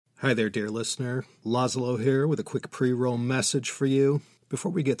Hi there, dear listener. Laszlo here with a quick pre-roll message for you.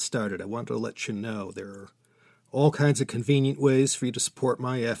 Before we get started, I want to let you know there are all kinds of convenient ways for you to support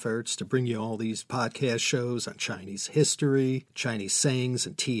my efforts to bring you all these podcast shows on Chinese history, Chinese sayings,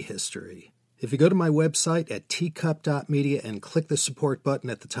 and tea history. If you go to my website at teacup.media and click the support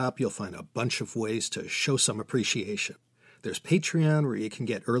button at the top, you'll find a bunch of ways to show some appreciation. There's Patreon, where you can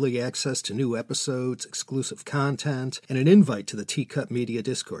get early access to new episodes, exclusive content, and an invite to the Teacup Media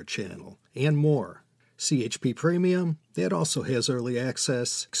Discord channel, and more. CHP Premium, that also has early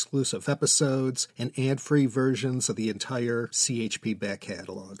access, exclusive episodes, and ad-free versions of the entire CHP back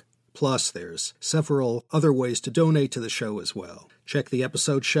catalog. Plus, there's several other ways to donate to the show as well. Check the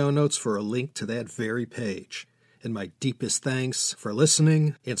episode show notes for a link to that very page. And my deepest thanks for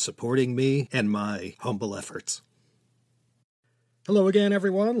listening and supporting me and my humble efforts. Hello again,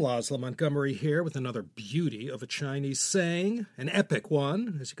 everyone. Laszlo Montgomery here with another beauty of a Chinese saying, an epic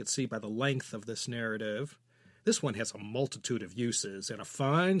one, as you can see by the length of this narrative. This one has a multitude of uses and a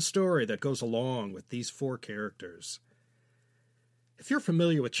fine story that goes along with these four characters. If you're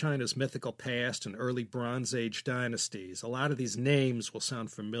familiar with China's mythical past and early Bronze Age dynasties, a lot of these names will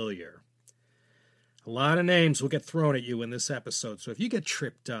sound familiar. A lot of names will get thrown at you in this episode, so if you get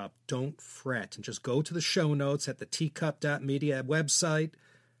tripped up, don't fret and just go to the show notes at the teacup.media website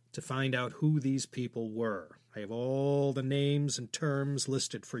to find out who these people were. I have all the names and terms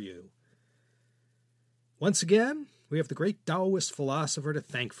listed for you. Once again, we have the great Taoist philosopher to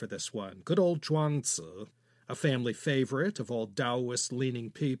thank for this one, good old Zhuangzi, a family favorite of all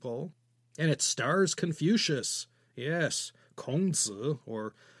Taoist-leaning people. And it stars Confucius, yes, Kongzi,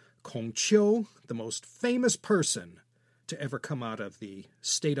 or Kongqiu, the most famous person to ever come out of the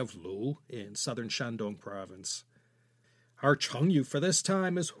state of Lu in southern Shandong province. Our Chengyu for this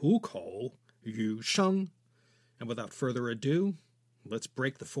time is Hukou Yu Sheng. And without further ado, let's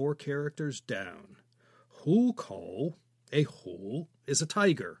break the four characters down. Hukou, a hu, is a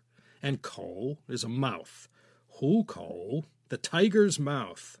tiger, and kou is a mouth. Hukou, the tiger's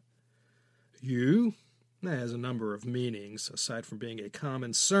mouth. Yu has a number of meanings. Aside from being a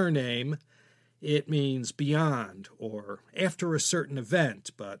common surname, it means beyond or after a certain event,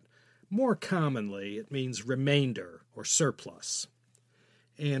 but more commonly it means remainder or surplus.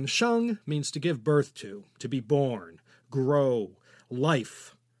 And Sheng means to give birth to be born, grow,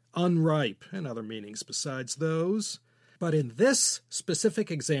 life, unripe, and other meanings besides those. But in this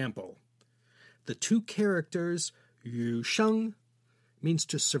specific example, the two characters Yu Sheng means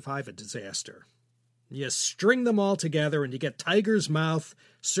to survive a disaster. You string them all together and you get tiger's mouth,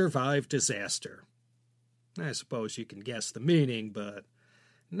 survive disaster. I suppose you can guess the meaning, but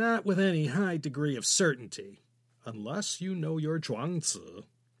not with any high degree of certainty, unless you know your Zhuangzi.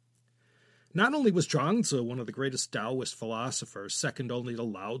 Not only was Zhuangzi one of the greatest Taoist philosophers, second only to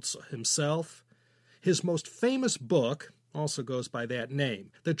Lao Tzu himself, his most famous book also goes by that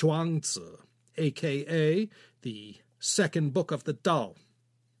name, the Zhuangzi, a.k.a. the second book of the Tao.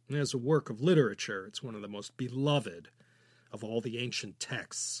 As a work of literature, it's one of the most beloved of all the ancient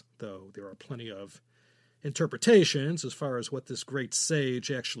texts, though there are plenty of interpretations as far as what this great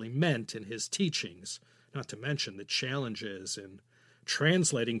sage actually meant in his teachings, not to mention the challenges in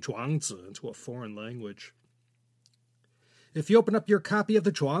translating Zhuangzi into a foreign language. If you open up your copy of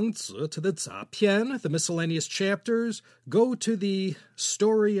the Zhuangzi to the Zapian, the miscellaneous chapters, go to the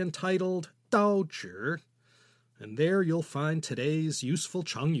story entitled Dao Zhi, and there you'll find today's useful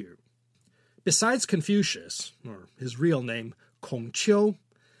Chengyu. Besides Confucius, or his real name, Kongqiu,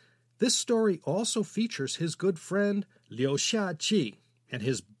 this story also features his good friend Liu Xiaji and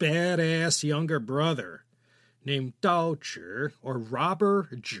his badass younger brother, named Dao Zhi, or Robber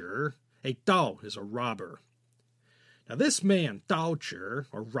Zhi. A Dao is a robber. Now this man, Dao Zhi,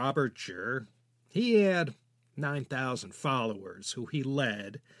 or Robber Zhi, he had 9,000 followers who he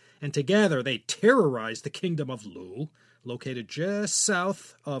led, and together they terrorized the kingdom of Lu, located just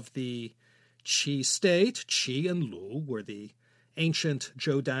south of the Qi state. Qi and Lu were the ancient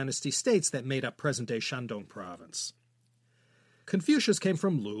Zhou dynasty states that made up present-day Shandong province. Confucius came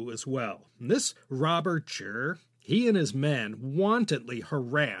from Lu as well. And this Robber Zhi, he and his men wantonly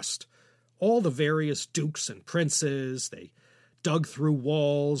harassed all the various dukes and princes. They dug through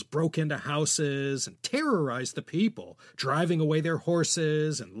walls, broke into houses, and terrorized the people, driving away their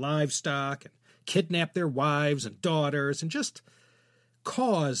horses and livestock, and kidnapped their wives and daughters, and just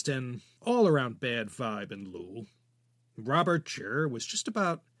caused an all-around bad vibe in Lu. Robert Zhi was just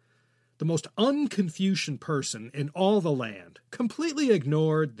about the most un-Confucian person in all the land, completely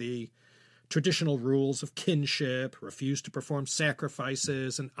ignored the traditional rules of kinship, refused to perform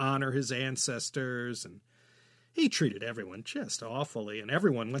sacrifices and honor his ancestors, and He treated everyone just awfully, and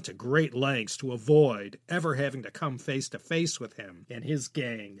everyone went to great lengths to avoid ever having to come face to face with him and his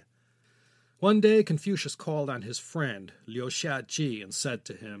gang. One day Confucius called on his friend Liu Xiaji and said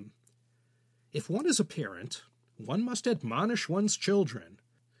to him, "If one is a parent, one must admonish one's children.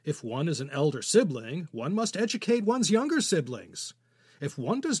 If one is an elder sibling, one must educate one's younger siblings. If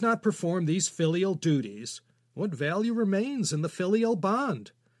one does not perform these filial duties, what value remains in the filial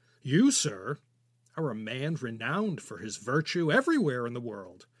bond? You, sir, are a man renowned for his virtue everywhere in the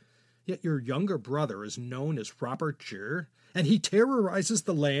world. Yet your younger brother is known as Robert Jur, and he terrorizes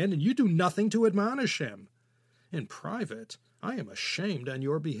the land, and you do nothing to admonish him. In private, I am ashamed on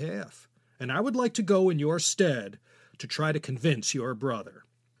your behalf, and I would like to go in your stead to try to convince your brother."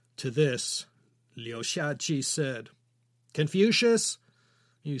 To this, Liu Xiaji said, "Confucius,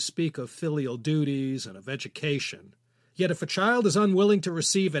 you speak of filial duties and of education. Yet if a child is unwilling to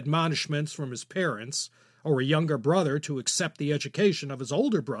receive admonishments from his parents, or a younger brother to accept the education of his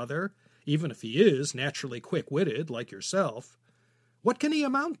older brother, even if he is naturally quick-witted like yourself, what can he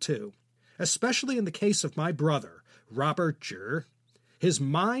amount to? Especially in the case of my brother, Robert Jur. His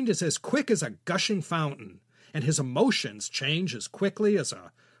mind is as quick as a gushing fountain, and his emotions change as quickly as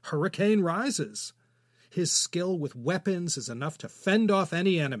a hurricane rises. His skill with weapons is enough to fend off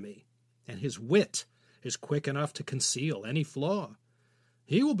any enemy, and his wit is quick enough to conceal any flaw.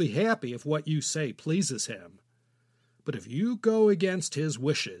 He will be happy if what you say pleases him. But if you go against his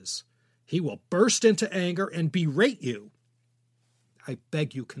wishes, he will burst into anger and berate you. I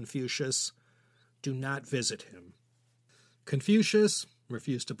beg you, Confucius, do not visit him." Confucius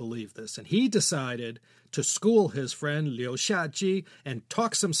refused to believe this, and he decided to school his friend Liu Xiaji and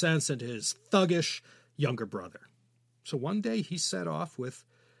talk some sense into his thuggish younger brother. So one day he set off with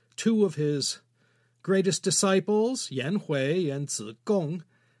two of his greatest disciples, Yan Hui and Zi Gong,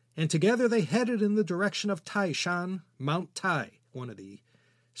 and together they headed in the direction of Taishan, Mount Tai, one of the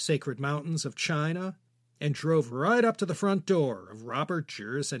sacred mountains of China, and drove right up to the front door of Robert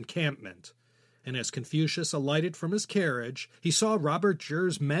Jur's encampment. And as Confucius alighted from his carriage, he saw Robert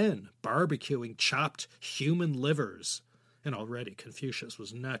Jur's men barbecuing chopped human livers, and already Confucius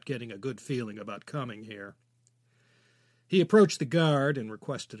was not getting a good feeling about coming here. He approached the guard and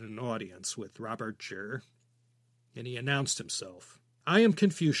requested an audience with Robert Jur, and he announced himself. "I am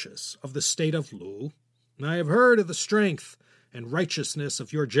Confucius of the state of Lu, and I have heard of the strength and righteousness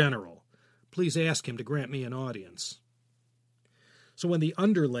of your general. Please ask him to grant me an audience." So when the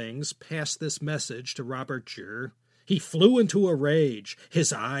underlings passed this message to Robert Jur, he flew into a rage.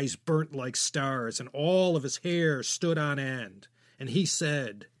 His eyes burnt like stars, and all of his hair stood on end. And he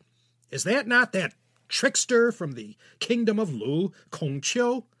said, "Is that not that trickster from the kingdom of Lu, Kong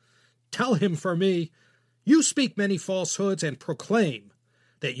Qiu? Tell him for me, you speak many falsehoods and proclaim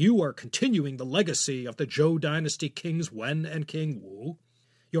that you are continuing the legacy of the Zhou dynasty kings Wen and King Wu.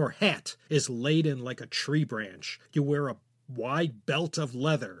 Your hat is laden like a tree branch. You wear a wide belt of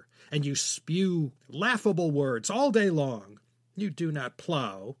leather, and you spew laughable words all day long. You do not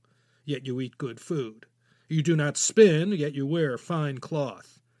plow, yet you eat good food. You do not spin, yet you wear fine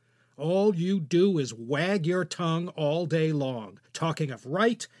cloth. All you do is wag your tongue all day long, talking of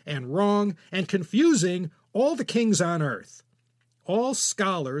right and wrong and confusing all the kings on earth. All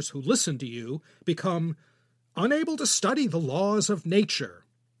scholars who listen to you become unable to study the laws of nature.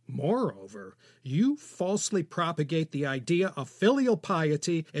 Moreover, you falsely propagate the idea of filial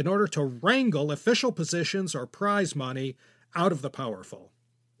piety in order to wrangle official positions or prize money out of the powerful.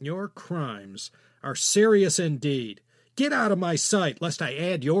 Your crimes are serious indeed. Get out of my sight, lest I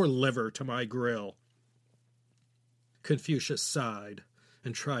add your liver to my grill." Confucius sighed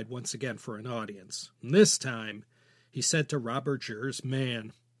and tried once again for an audience. And this time, he said to Robert Jur's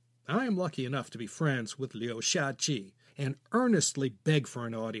man, "I am lucky enough to be friends with Liu Xiaji, and earnestly beg for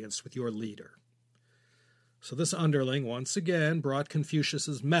an audience with your leader." So this underling once again brought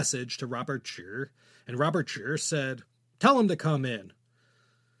Confucius's message to Robert Jur, and Robert Jur said, "Tell him to come in."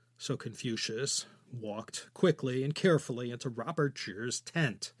 So Confucius walked quickly and carefully into Robert Jur's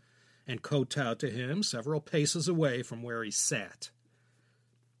tent, and kowtowed to him several paces away from where he sat.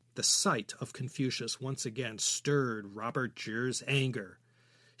 The sight of Confucius once again stirred Robert Jur's anger.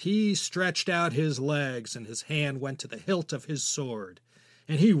 He stretched out his legs, and his hand went to the hilt of his sword,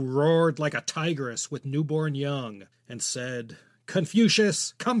 and he roared like a tigress with newborn young, and said,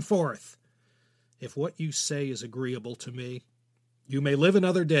 "Confucius, come forth. If what you say is agreeable to me, you may live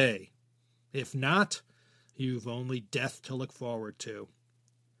another day. If not, you've only death to look forward to."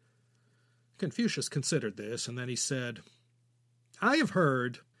 Confucius considered this, and then he said, "I have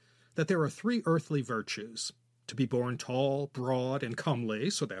heard that there are 3 earthly virtues: to be born tall, broad, and comely,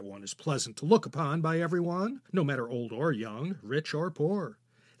 so that one is pleasant to look upon by everyone, no matter old or young, rich or poor.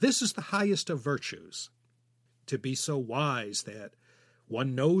 This is the highest of virtues. To be so wise that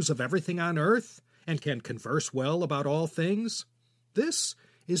one knows of everything on earth and can converse well about all things, this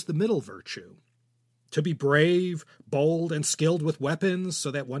is the middle virtue. To be brave, bold, and skilled with weapons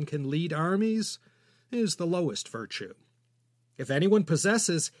so that one can lead armies is the lowest virtue. If anyone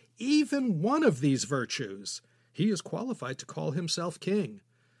possesses even one of these virtues, he is qualified to call himself king.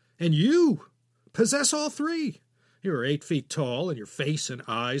 And you possess all three. You are 8 feet tall, and your face and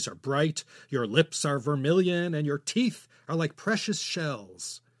eyes are bright. Your lips are vermilion, and your teeth are like precious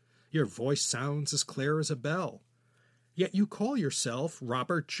shells. Your voice sounds as clear as a bell. Yet you call yourself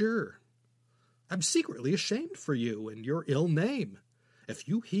Robert Jur. I'm secretly ashamed for you and your ill name. If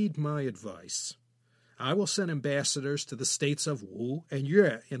you heed my advice, I will send ambassadors to the states of Wu and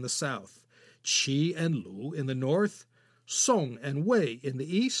Yue in the south, Qi and Lu in the north, Song and Wei in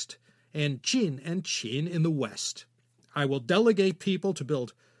the east, and Jin and Qin in the west. I will delegate people to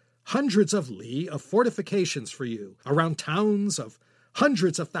build hundreds of li of fortifications for you, around towns of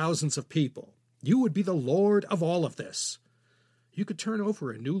hundreds of thousands of people. You would be the lord of all of this. You could turn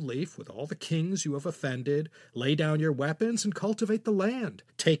over a new leaf with all the kings you have offended, lay down your weapons, and cultivate the land,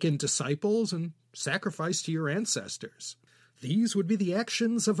 take in disciples, and sacrifice to your ancestors. These would be the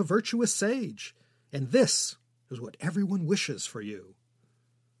actions of a virtuous sage, and this is what everyone wishes for you.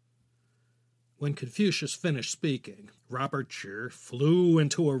 When Confucius finished speaking, Robert Jur flew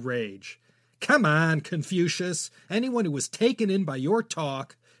into a rage. Come on, Confucius! Anyone who is taken in by your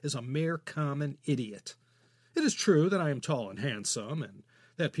talk is a mere common idiot. It is true that I am tall and handsome, and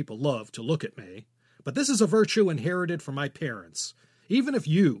that people love to look at me, but this is a virtue inherited from my parents. Even if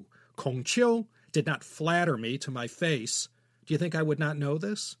you, Kong Qiu, did not flatter me to my face, do you think I would not know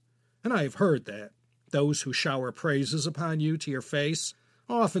this? And I have heard that those who shower praises upon you to your face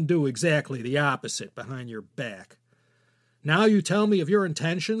often do exactly the opposite behind your back. Now you tell me of your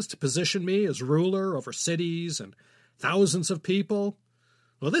intentions to position me as ruler over cities and thousands of people?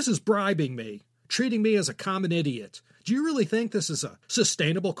 Well, this is bribing me, treating me as a common idiot. Do you really think this is a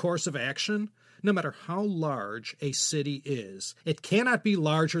sustainable course of action? No matter how large a city is, it cannot be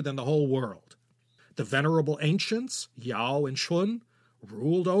larger than the whole world. The venerable ancients, Yao and Shun,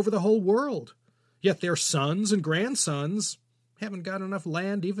 ruled over the whole world, yet their sons and grandsons haven't got enough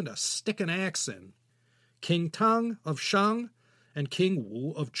land even to stick an axe in. King Tang of Shang and King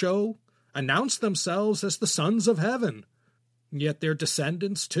Wu of Zhou announced themselves as the sons of heaven, yet their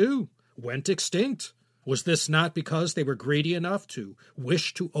descendants, too, went extinct. Was this not because they were greedy enough to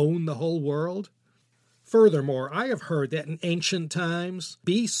wish to own the whole world? Furthermore, I have heard that in ancient times,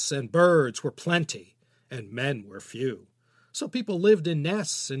 beasts and birds were plenty, and men were few. So people lived in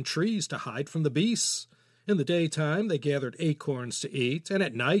nests and trees to hide from the beasts. In the daytime they gathered acorns to eat, and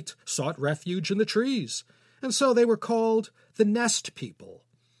at night sought refuge in the trees, and so they were called the nest people.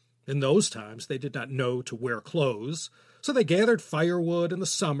 In those times they did not know to wear clothes, so they gathered firewood in the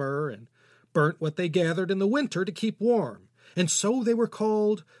summer and burnt what they gathered in the winter to keep warm, and so they were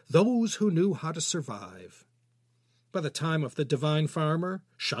called those who knew how to survive. By the time of the divine farmer,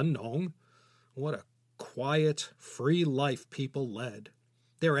 Shen Nong, what a quiet, free life people led.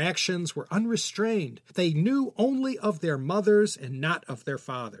 Their actions were unrestrained. They knew only of their mothers and not of their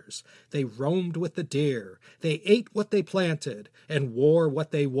fathers. They roamed with the deer. They ate what they planted and wore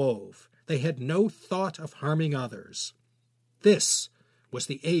what they wove. They had no thought of harming others. This was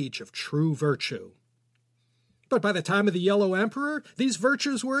the age of true virtue. But by the time of the Yellow Emperor, these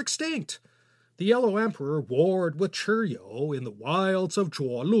virtues were extinct. The Yellow Emperor warred with Chiryo in the wilds of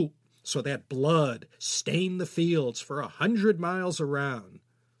Zhuolu, so that blood stained the fields for 100 miles around.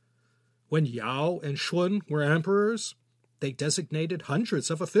 When Yao and Shun were emperors, they designated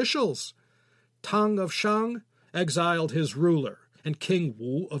hundreds of officials. Tang of Shang exiled his ruler, and King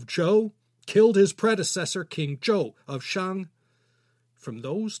Wu of Zhou killed his predecessor, King Zhou of Shang. From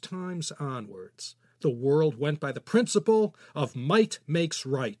those times onwards, the world went by the principle of might makes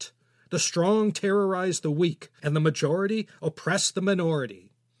right. The strong terrorized the weak, and the majority oppressed the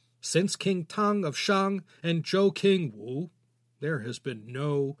minority. Since King Tang of Shang and Zhou King Wu, there has been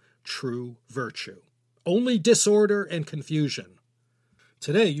no true virtue, only disorder and confusion.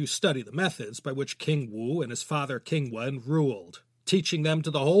 Today you study the methods by which King Wu and his father King Wen ruled, teaching them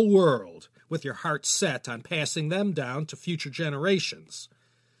to the whole world, with your heart set on passing them down to future generations.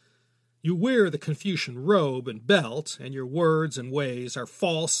 You wear the Confucian robe and belt, and your words and ways are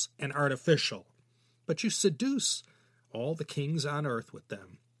false and artificial, but you seduce all the kings on earth with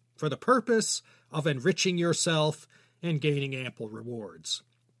them, for the purpose of enriching yourself and gaining ample rewards.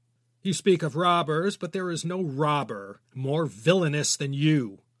 You speak of robbers, but there is no robber more villainous than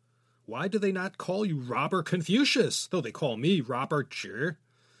you. Why do they not call you Robber Confucius, though they call me Robber Zhi?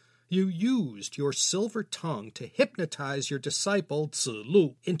 You used your silver tongue to hypnotize your disciple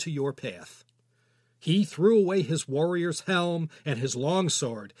Zilu into your path. He threw away his warrior's helm and his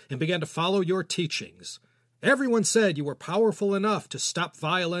longsword and began to follow your teachings. Everyone said you were powerful enough to stop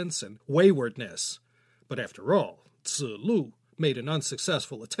violence and waywardness. But after all, Zilu made an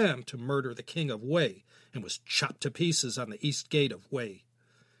unsuccessful attempt to murder the king of Wei and was chopped to pieces on the east gate of Wei.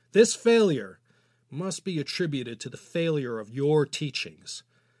 This failure must be attributed to the failure of your teachings.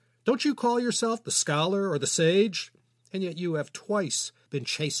 Don't you call yourself the scholar or the sage? And yet you have twice been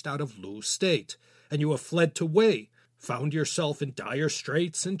chased out of Lu State, and you have fled to Wei, found yourself in dire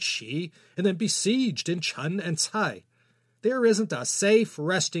straits in Qi, and then besieged in Chen and Cai. There isn't a safe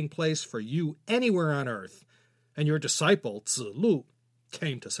resting place for you anywhere on earth, and your disciple, Zilu,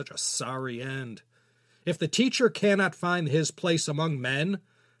 came to such a sorry end. If the teacher cannot find his place among men,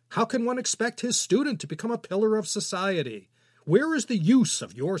 how can one expect his student to become a pillar of society? Where is the use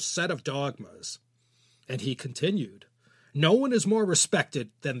of your set of dogmas? And he continued, No one is more respected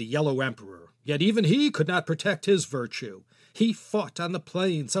than the Yellow Emperor, yet even he could not protect his virtue. He fought on the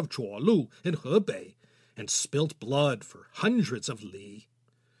plains of Zhuolu in Hebei and spilt blood for hundreds of li.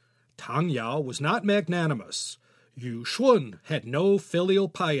 Tang Yao was not magnanimous. Yu Shun had no filial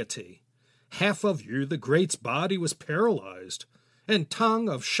piety. Half of Yu the Great's body was paralyzed, and Tang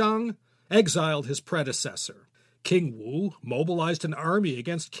of Shang exiled his predecessor. King Wu mobilized an army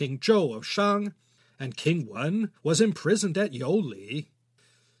against King Zhou of Shang, and King Wen was imprisoned at Youli.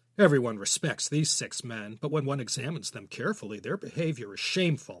 Everyone respects these 6 men, but when one examines them carefully, their behavior is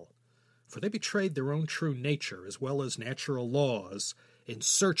shameful, for they betrayed their own true nature as well as natural laws in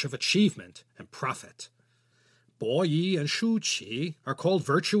search of achievement and profit. Bo Yi and Shu Qi are called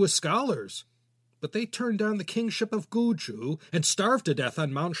virtuous scholars, but they turned down the kingship of Guju and starved to death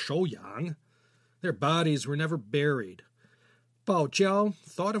on Mount Shouyang. Their bodies were never buried. Bao Jiao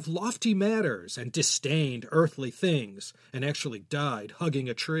thought of lofty matters and disdained earthly things, and actually died hugging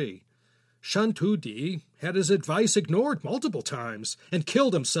a tree. Shan Tudi had his advice ignored multiple times, and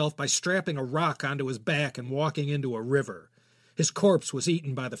killed himself by strapping a rock onto his back and walking into a river. His corpse was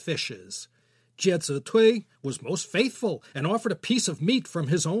eaten by the fishes. Jie Zitui was most faithful, and offered a piece of meat from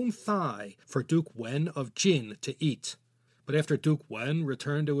his own thigh for Duke Wen of Jin to eat. But after Duke Wen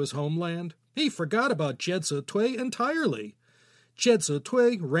returned to his homeland, he forgot about Jie Zitui entirely. Jie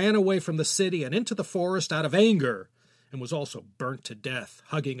Zitui ran away from the city and into the forest out of anger, and was also burnt to death,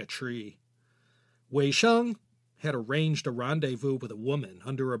 hugging a tree. Wei Sheng had arranged a rendezvous with a woman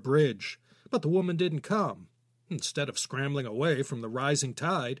under a bridge, but the woman didn't come. Instead of scrambling away from the rising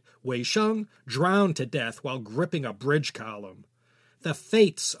tide, Wei Sheng drowned to death while gripping a bridge column. The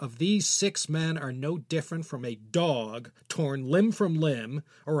fates of these 6 men are no different from a dog torn limb from limb,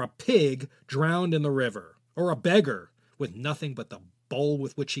 or a pig drowned in the river, or a beggar with nothing but the bowl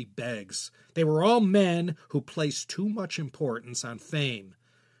with which he begs. They were all men who placed too much importance on fame.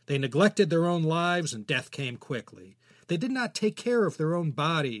 They neglected their own lives, and death came quickly. They did not take care of their own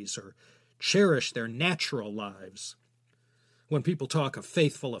bodies or cherish their natural lives. When people talk of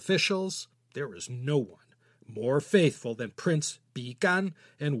faithful officials, there is no one more faithful than Prince Bi Gan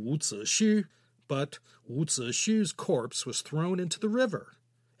and Wu Zixu, but Wu Zixu's corpse was thrown into the river,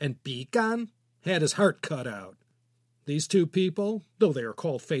 and Bi Gan had his heart cut out. These 2 people, though they are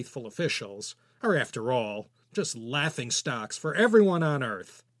called faithful officials, are after all just laughingstocks for everyone on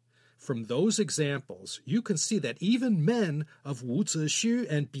earth. From those examples, you can see that even men of Wu Zixu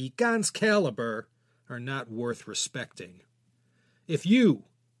and Bi Gan's caliber are not worth respecting. If you,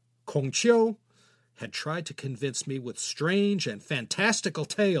 Kong Qiu, had tried to convince me with strange and fantastical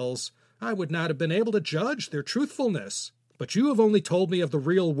tales, I would not have been able to judge their truthfulness. But you have only told me of the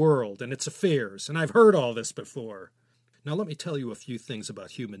real world and its affairs, and I've heard all this before. Now let me tell you a few things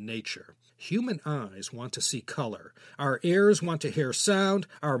about human nature. Human eyes want to see color. Our ears want to hear sound.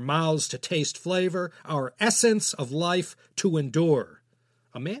 Our mouths to taste flavor. Our essence of life to endure.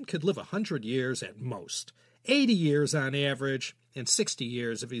 A man could live 100 years at most, 80 years on average, and 60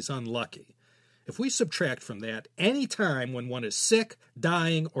 years if he's unlucky. If we subtract from that any time when one is sick,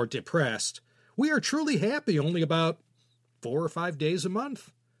 dying, or depressed, we are truly happy only about 4 or 5 days a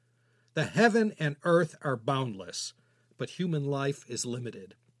month. The heaven and earth are boundless, but human life is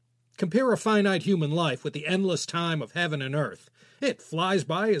limited. Compare a finite human life with the endless time of heaven and earth. It flies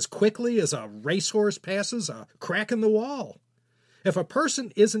by as quickly as a racehorse passes a crack in the wall. If a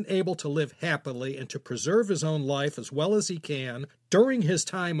person isn't able to live happily and to preserve his own life as well as he can during his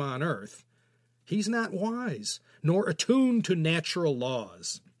time on earth, he's not wise, nor attuned to natural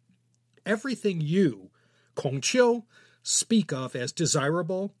laws. everything you, Kongqiu, speak of as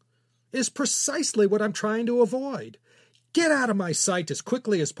desirable is precisely what I'm trying to avoid. Get out of my sight as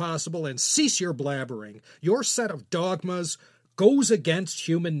quickly as possible and cease your blabbering. Your set of dogmas goes against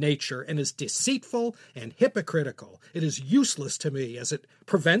human nature and is deceitful and hypocritical. It is useless to me as it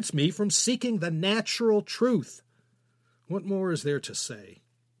prevents me from seeking the natural truth. What more is there to say?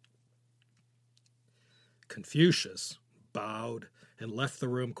 Confucius bowed and left the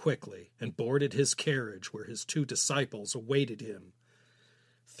room quickly and boarded his carriage where his 2 disciples awaited him.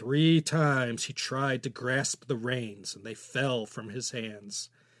 3 times he tried to grasp the reins, and they fell from his hands.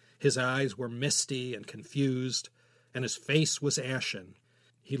 His eyes were misty and confused, and his face was ashen.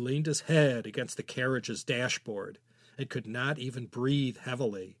 He leaned his head against the carriage's dashboard and could not even breathe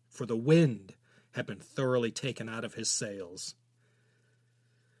heavily, for the wind had been thoroughly taken out of his sails.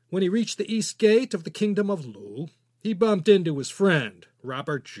 When he reached the east gate of the kingdom of Lu, he bumped into his friend,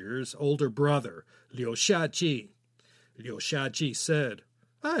 Robert Zhi's older brother, Liu Xiaji. Liu Xiaji said,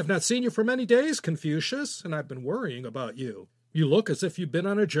 "I have not seen you for many days, Confucius, and I've been worrying about you. You look as if you've been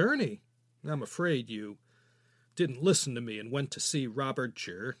on a journey. I'm afraid you didn't listen to me and went to see Robert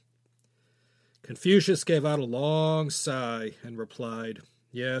Zhi." Confucius gave out a long sigh and replied,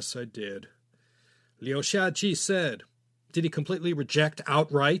 "Yes, I did." Liu Xiaji said, "Did he completely reject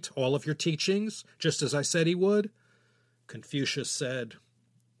outright all of your teachings, just as I said he would?" Confucius said,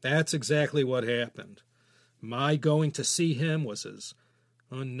 "That's exactly what happened. My going to see him was as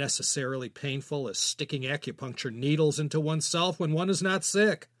unnecessarily painful as sticking acupuncture needles into oneself when one is not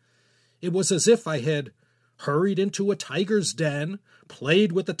sick. It was as if I had hurried into a tiger's den,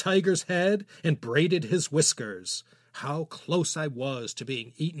 played with the tiger's head, and braided his whiskers. How close I was to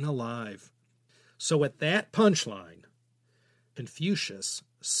being eaten alive." So at that punchline, Confucius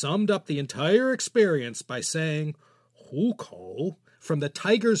summed up the entire experience by saying, "Hu kou," from the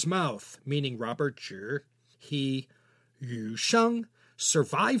tiger's mouth, meaning Robert Zhi, he, yu sheng,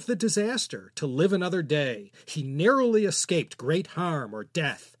 survived the disaster to live another day. He narrowly escaped great harm or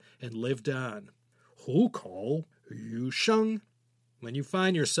death and lived on. Hu kou, yu sheng. When you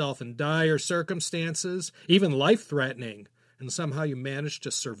find yourself in dire circumstances, even life-threatening, and somehow you manage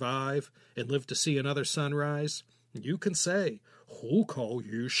to survive and live to see another sunrise, you can say, "Hu kou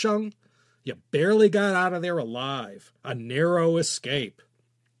yu sheng." You barely got out of there alive. A narrow escape.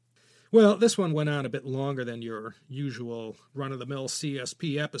 Well, this one went on a bit longer than your usual run-of-the-mill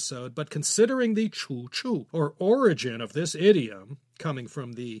CSP episode, but considering the chu-chu, or origin of this idiom, coming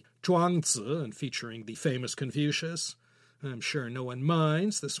from the Zhuangzi and featuring the famous Confucius, I'm sure no one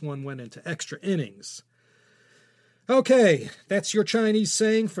minds. This one went into extra innings. Okay, that's your Chinese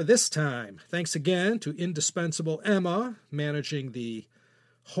saying for this time. Thanks again to indispensable Emma, managing the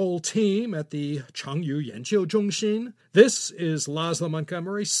whole team at the Chengyu Yanjiu Zhongxin. This is Laszlo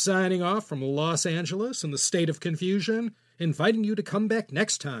Montgomery signing off from Los Angeles in the state of confusion, inviting you to come back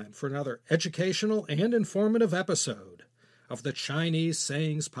next time for another educational and informative episode of the Chinese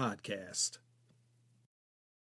Sayings Podcast.